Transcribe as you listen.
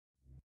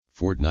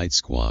Fortnite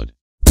Squad.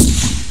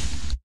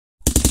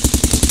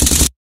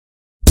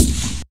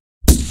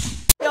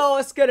 Yo,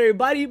 what's good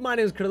everybody? My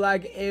name is Cuddle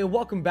and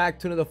welcome back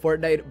to another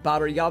Fortnite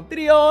Battle Royale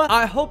video.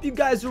 I hope you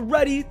guys are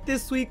ready.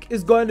 This week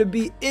is going to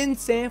be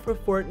insane for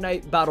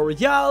Fortnite Battle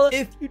Royale.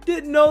 If you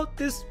didn't know,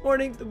 this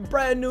morning the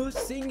brand new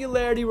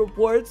Singularity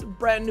reports,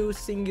 brand new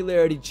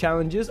Singularity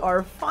challenges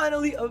are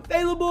finally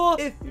available.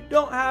 If you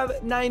don't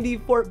have 90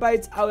 Fort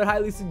Bites, I would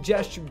highly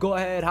suggest you go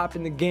ahead, hop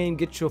in the game,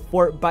 get your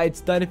Fort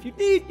Bites done. If you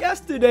need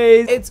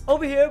yesterday's, it's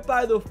over here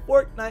by the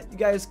Fortnite. You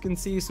guys can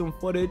see some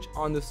footage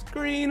on the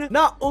screen.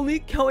 Not only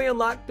can we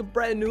unlock the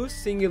brand new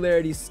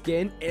Singularity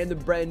skin and the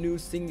brand new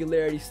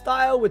Singularity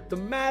style with the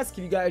mask.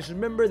 If you guys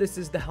remember, this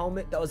is the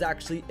helmet that was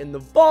actually in the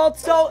vault.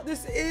 So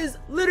this is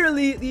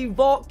literally the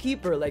vault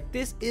keeper. Like,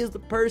 this is the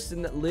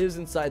person that lives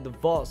inside the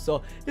vault.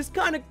 So it's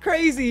kind of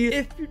crazy.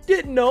 If you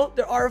didn't know,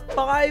 there are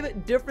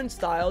 5 different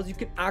styles you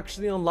can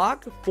actually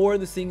unlock for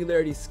the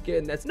Singularity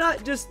skin. That's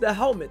not just the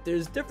helmet.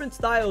 There's different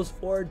styles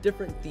for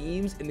different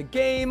themes in the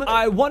game.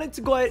 I wanted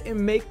to go ahead and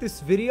make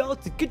this video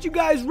to get you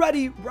guys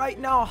ready right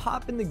now.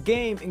 Hop in the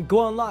game and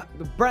go unlock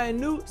the brand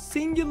new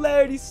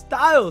Singularity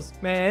styles,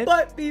 man.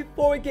 But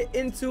before we get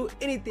into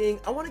anything,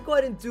 I want to go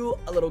ahead and do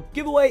a little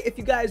giveaway. If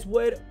you guys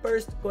would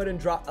first go ahead and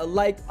drop a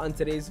like on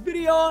today's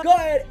video, go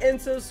ahead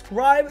and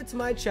subscribe to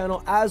my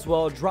channel as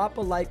well. Drop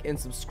a like and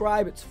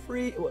subscribe. It's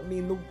free. It would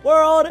mean the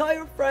world. Tell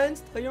your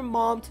friends, tell your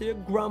mom, tell your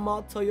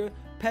grandma, tell your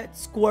pet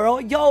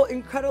squirrel. Yo,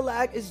 Cuddle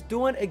is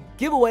doing a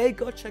giveaway.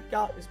 Go check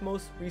out his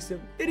most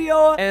recent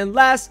video. And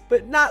last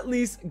but not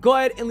least, go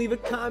ahead and leave a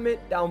comment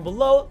down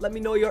below. Let me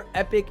know your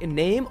epic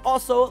name.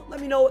 Also, let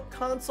me know what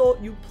console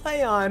you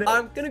play on.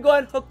 I'm gonna go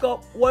ahead and hook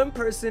up one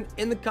person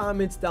in the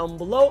comments down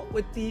below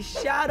with the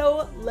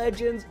Shadow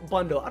Legends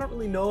bundle. I don't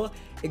really know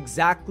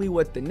exactly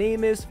what the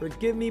name is,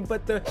 forgive me,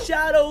 but the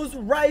Shadows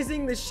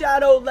Rising, the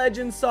Shadow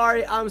Legends,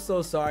 sorry, I'm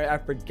so sorry, I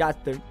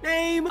forgot their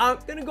name. I'm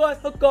gonna go ahead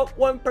and hook up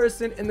one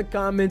person in the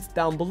comments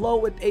down below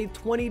with a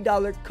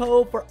 $20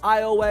 code for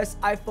iOS,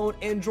 iPhone,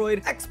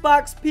 Android,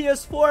 Xbox,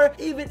 PS4.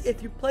 Even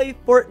if you play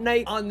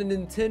Fortnite on the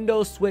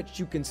Nintendo Switch,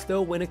 you can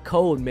still win a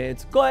code, man.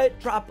 So go ahead,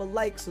 drop a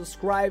like,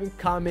 subscribe, and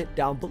comment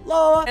down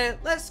below, and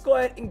let's go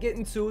ahead and get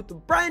into the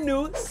brand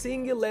new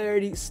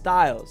Singularity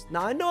styles.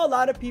 Now, I know a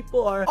lot of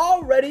people are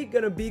already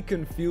gonna be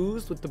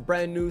confused with the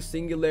brand new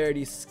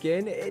Singularity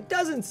skin. It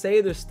doesn't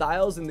say their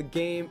styles in the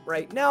game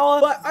right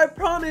now, but I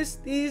promise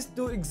these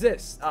do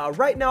exist.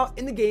 Right now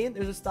in the game,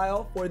 there's a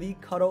style for the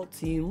Cuddle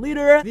team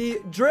leader,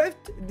 the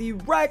Drift, the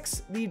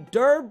Rex, the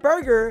Durr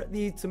Burger,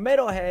 the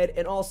Tomato Head,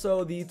 and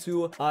also the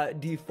 2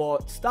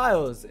 default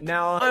styles.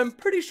 Now, I'm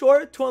pretty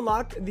sure to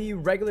unlock the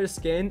regular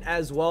skin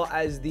as well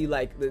as the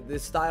the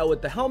style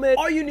with the helmet,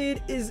 all you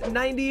need is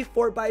 90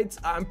 Fort Bites.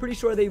 I'm pretty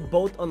sure they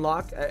both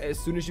unlock as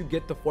soon as you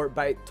get the Fort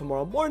Bite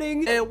tomorrow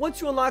morning. And once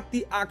you unlock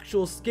the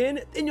actual skin,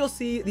 then you'll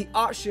see the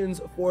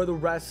options for the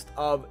rest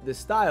of the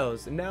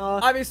styles. Now,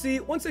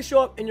 obviously, once they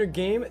show up in your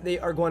game, they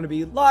are going to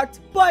be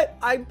locked, but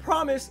I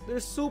promise they're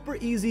super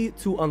easy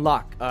to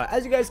unlock.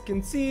 As you guys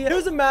can see,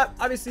 here's a map.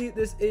 Obviously,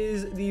 this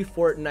is the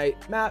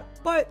Fortnite map,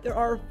 but there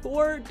are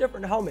 4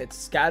 different helmets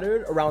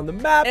scattered around the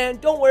map. And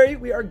don't worry,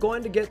 we are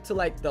going to get to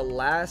the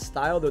last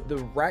style, the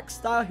Rex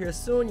style here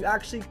soon. You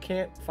actually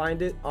can't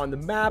find it on the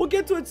map. We'll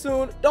get to it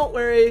soon. Don't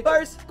worry.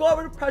 First, go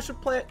over to Pressure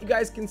Plant. You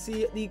guys can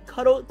see the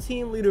Cuddle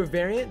team leader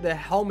variant. The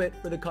helmet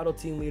for the Cuddle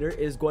team leader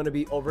is going to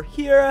be over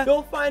here.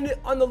 You'll find it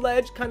on the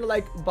ledge, kind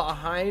of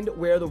behind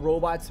where the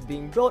robot's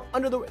being built.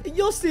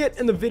 You'll see it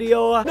in the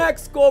video.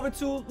 Next, go over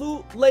to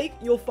Loot Lake.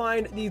 You'll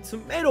find the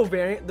tomato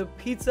variant, the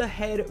pizza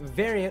head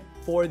variant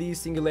for the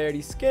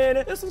Singularity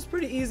skin. This one's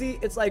pretty easy.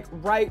 It's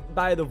right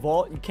by the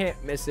vault. You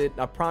can't miss it,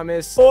 I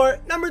promise. For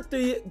number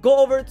 3, go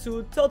over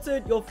to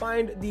Tilted. You'll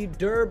find the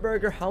Durr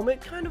Burger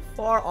helmet kind of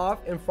far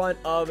off in front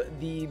of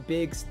the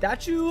big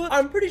statue.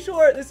 I'm pretty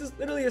sure this is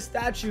literally a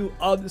statue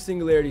of the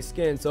Singularity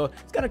skin, so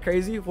it's kind of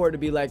crazy for it to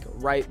be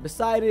right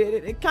beside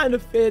it. It kind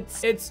of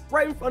fits. It's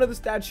right in front of the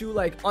statue,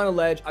 on a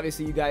ledge.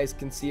 Obviously, you guys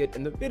can see it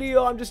in the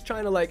video. I'm just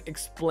trying to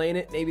explain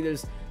it. Maybe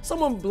there's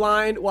someone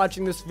blind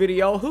watching this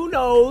video, who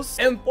knows.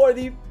 And for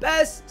the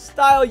best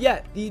style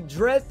yet, the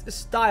Drift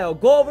style,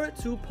 go over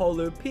to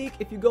Polar Peak.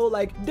 If you go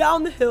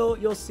down the hill,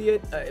 you'll see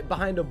it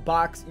behind a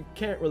box. You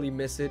can't really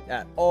miss it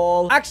at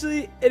all.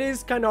 Actually, it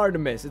is kind of hard to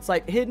miss. It's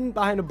hidden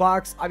behind a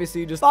box.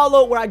 Obviously, you just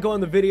follow where I go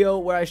in the video,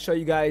 where I show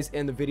you guys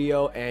in the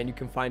video, and you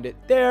can find it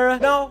there.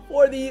 Now,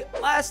 for the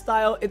last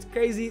style, it's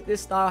crazy.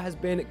 This style has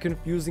been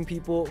confusing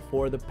people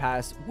for the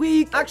past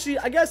week. Actually,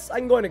 I guess I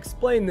can go and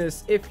explain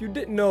this. If you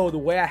didn't know, the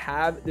way I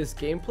have this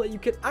gameplay, you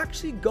can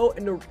actually go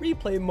into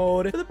replay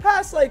mode for the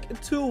past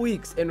 2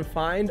 weeks and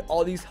find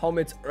all these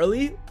helmets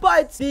early.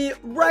 But the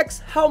Rex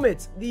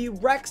helmet, the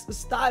Rex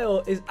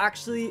style, is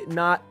actually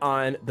not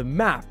on the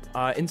map.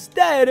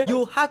 Instead,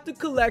 you'll have to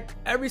collect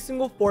every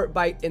single Fort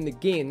Bite in the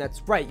game.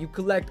 That's right, you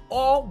collect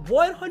all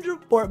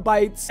 100 Fort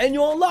Bites and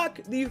you'll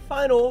unlock the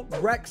final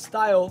Rex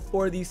style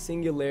for the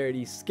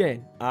Singularity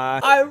skin.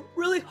 I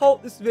really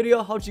hope this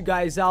video helped you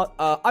guys out.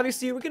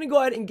 Obviously, we're gonna go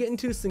ahead and get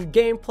into some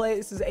gameplay.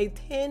 This is a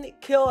 10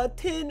 kill kill a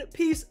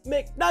 10-piece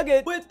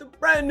McNugget with the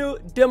brand new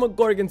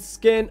Demogorgon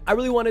skin. I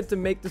really wanted to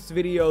make this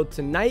video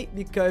tonight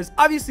because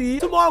obviously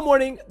tomorrow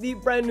morning the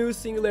brand new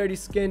Singularity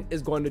skin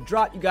is going to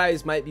drop. You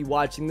guys might be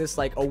watching this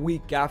like a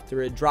week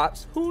after it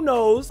drops. Who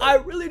knows? I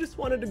really just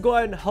wanted to go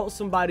ahead and help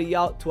somebody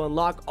out to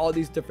unlock all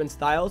these different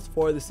styles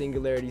for the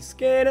Singularity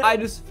skin. I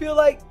just feel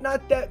like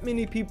not that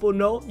many people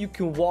know you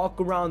can walk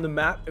around the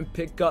map and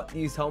pick up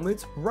these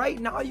helmets. Right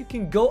now you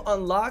can go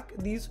unlock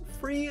these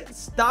free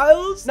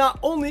styles. Not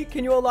only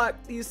can you unlock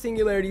these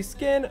Singularity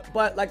skin,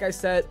 but like I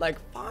said, like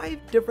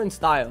 5 different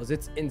styles.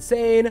 It's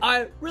insane.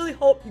 I really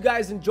hope you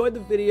guys enjoyed the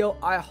video.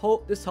 I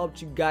hope this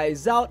helped you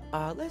guys out.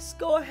 Let's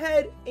go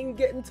ahead and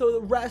get into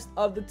the rest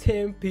of the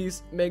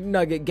 10-piece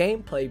McNugget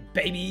gameplay,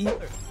 baby.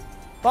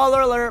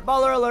 Baller alert,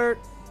 baller alert.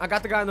 I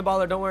got the guy in the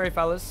baller, don't worry,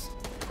 fellas.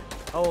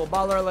 Oh,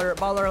 baller alert,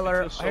 baller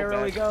alert. So here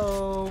we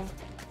go.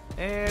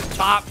 And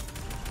pop.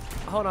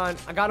 Hold on,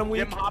 I got him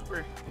weak. Jim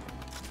Hopper.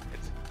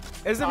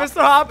 Is it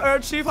Mr. Hopper or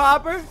Chief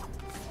Hopper?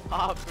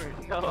 Hopper,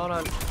 no. Hold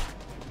on.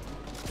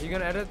 Are you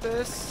gonna edit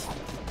this?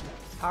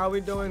 How are we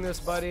doing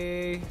this,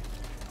 buddy?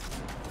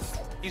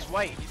 He's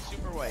white. He's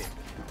super white.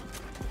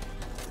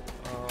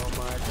 Oh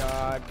my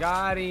god.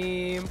 Got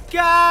him.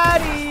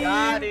 Got him.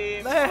 Got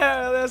him.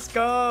 There, let's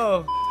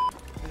go.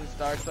 He's a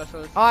star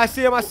specialist. Oh, I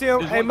see him. I see him.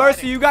 There's Hey,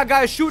 Mercy, you got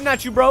guys shooting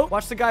at you, bro.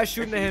 Watch the guy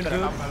shooting at him,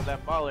 dude. Hop out of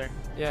that baller.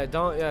 Yeah,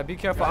 don't. Yeah, be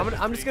careful.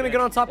 I'm just gonna get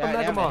on top of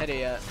Mega Mall.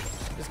 Yet.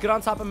 Just get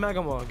on top of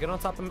Mega Mall. Get on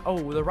top of.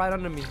 Oh, they're right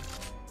under me.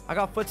 I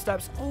got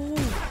footsteps. Oh.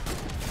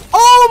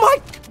 Oh my.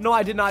 No,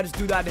 I did not just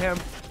do that to him.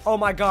 Oh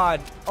my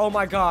god. Oh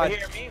my god. Right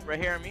here, me. Right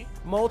here, me.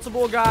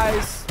 Multiple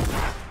guys.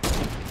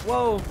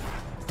 Whoa.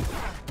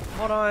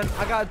 Hold on.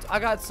 I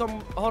got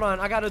some. Hold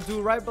on. I got a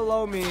dude right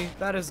below me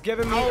that is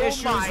giving me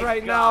issues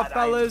right now,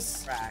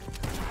 fellas.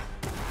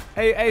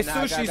 Hey, Nah,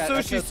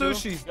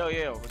 sushi.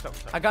 Yo, what's up?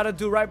 I got a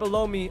dude right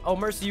below me. Oh,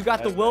 Mercy, you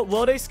got the will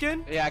they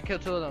skin? Yeah, I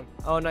killed 2 of them.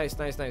 Oh, nice.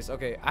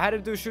 Okay, I had a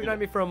dude shooting at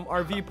me from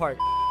RV park.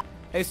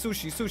 Hey,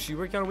 sushi,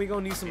 we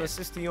gonna need some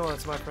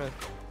assistance, my friend.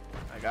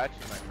 I got you,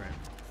 my friend.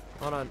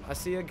 Hold on, I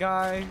see a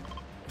guy.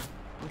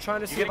 I'm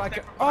trying to see if I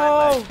can.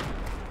 Oh!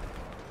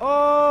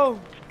 Oh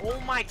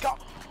My god!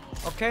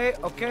 Okay.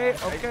 Dude,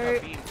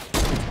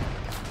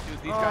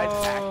 these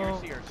guys'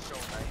 accuracy are so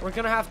nice. We're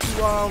gonna have to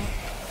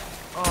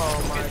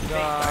oh my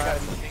god. I got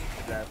sting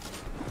to death.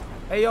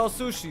 Hey yo,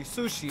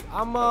 sushi.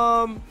 I'm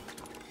gonna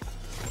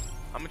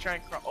try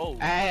and crawl. Oh.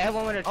 I have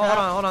one with a Oh, trap.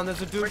 hold on.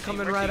 There's a dude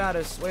coming right at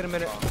us. Wait a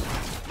minute.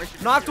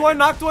 Mercy, Knocked one.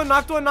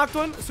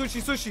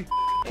 Sushi.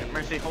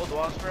 Mercy, hold the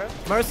walls for us.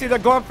 Mercy, they're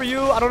going for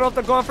you. I don't know if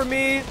they're going for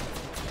me.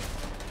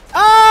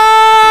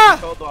 Ah!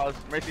 Hold the walls.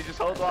 Mercy, just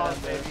hold the walls,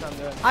 baby.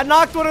 I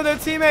knocked one of their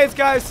teammates,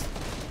 guys.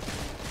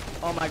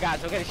 Oh my god,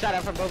 so getting shot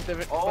at from both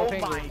different Oh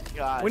both my angles.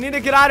 god. We need to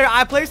get out of here.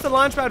 I placed the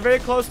launch pad very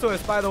close to us,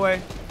 by the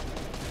way.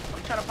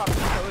 I'm trying to pop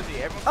some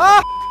cozy. Everyone.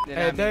 Ah! Did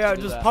Hey, not they mean to are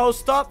do just that.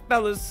 post up,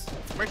 fellas.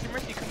 Mercy,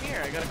 come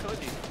here. I got a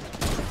cozy.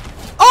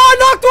 Oh, I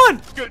knocked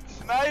one! Good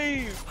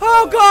snipe.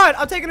 Oh, God.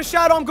 I'm taking a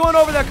shadow. I'm going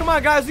over there. Come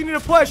on, guys. We need to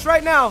push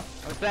right now.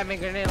 I'm spamming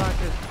grenade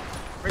launchers.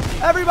 Mercy.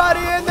 Everybody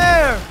in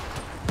there.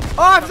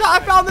 Oh, I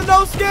found the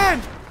no skin.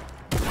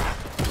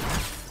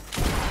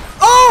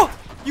 Oh,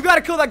 you got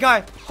to kill that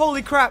guy.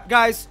 Holy crap,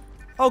 guys.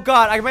 Oh,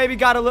 God. I maybe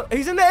got a little.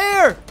 He's in the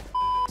air.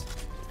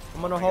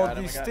 I'm going to hold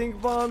these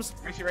stink bombs.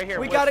 Mercy, right here.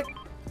 We got to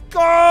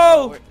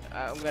go.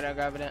 I'm gonna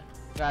grab it.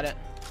 Got it.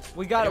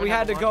 We got it. We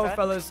had to go, pad?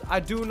 fellas. I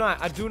do not.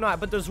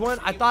 But there's one.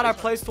 I thought I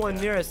placed one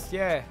near us.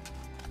 Yeah.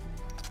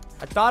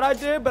 I thought I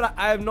did, but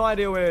I have no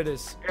idea where it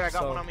is. Here, I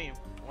got So, one on me.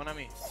 One on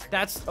me.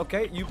 That's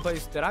okay. You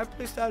placed. Did I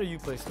place that or you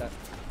placed that?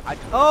 I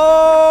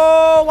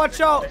Oh, watch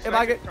out. There's If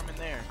I get. from in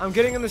there. I'm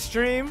getting in the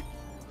stream.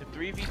 The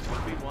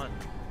 3v2v1.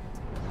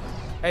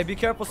 Hey, be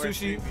careful, Or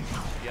sushi. 3v.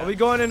 Yeah. Are we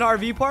going in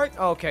RV park?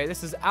 Okay,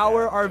 this is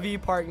our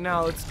RV park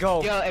now. Let's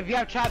go. Yo, if you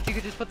have traps, you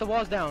could just put the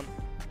walls down.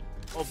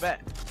 Oh,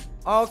 bet.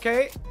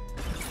 Okay.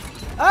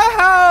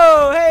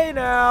 Oh, hey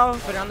now.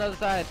 Put it on the other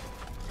side.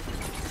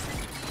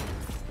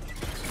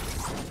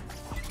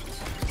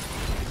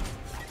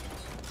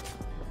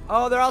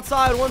 Oh, they're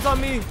outside. One's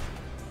on me.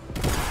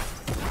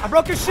 I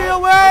broke his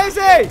shield. Where is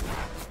he?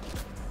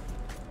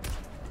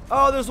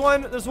 Oh, there's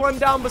one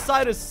down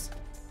beside us.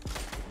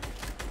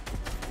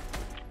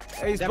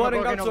 Hey, he's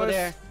butting up to over us.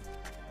 there.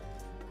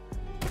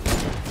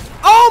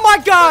 Oh my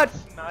god!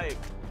 Snipe.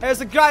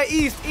 There's a guy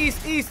east.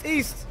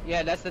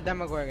 Yeah, that's the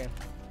Demogorgon.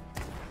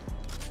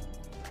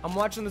 I'm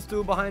watching this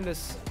dude behind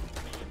us.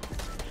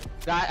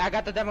 I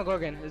got the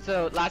Demogorgon. It's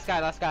the last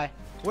guy.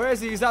 Where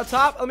is he? He's out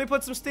top. Let me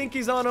put some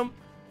stinkies on him.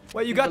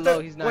 Wait, you He's got below.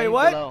 the? He's not. Wait, He's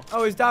what? below.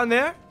 Oh, he's down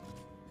there.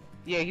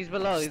 Yeah, he's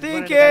below. He's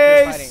running back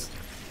here Stinkies.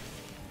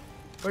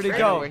 Where'd he fighting. I don't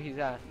know go? where he's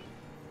at.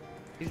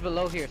 He's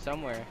below here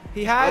somewhere.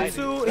 He had Right.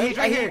 to. He's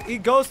right here. He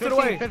ghosted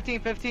away.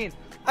 15.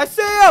 I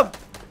see him.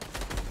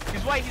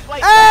 He's white.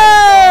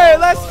 Hey,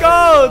 let's There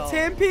go. we go.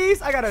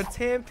 10-piece. I got a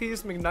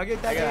 10-piece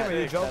McNugget that game. Are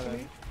you joking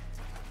me?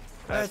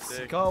 That's Let's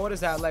sick. go. What is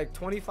that? Like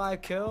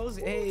 25 kills?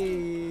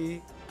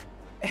 Hey.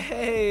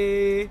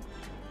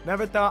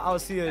 Never thought I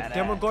would see a Badass.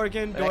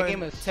 Demogorgon That game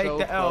doing is take so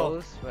the L.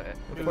 close, but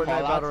The Fallout's Fortnite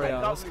Battle like-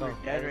 Royale. I Let's thought go. we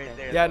were dead right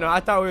there. Yeah, no, I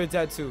thought we were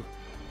dead too.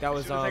 That As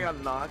was soon as I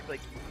got knocked,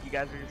 like you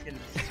guys were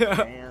just gonna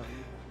spam.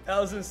 that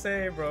was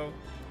insane, bro.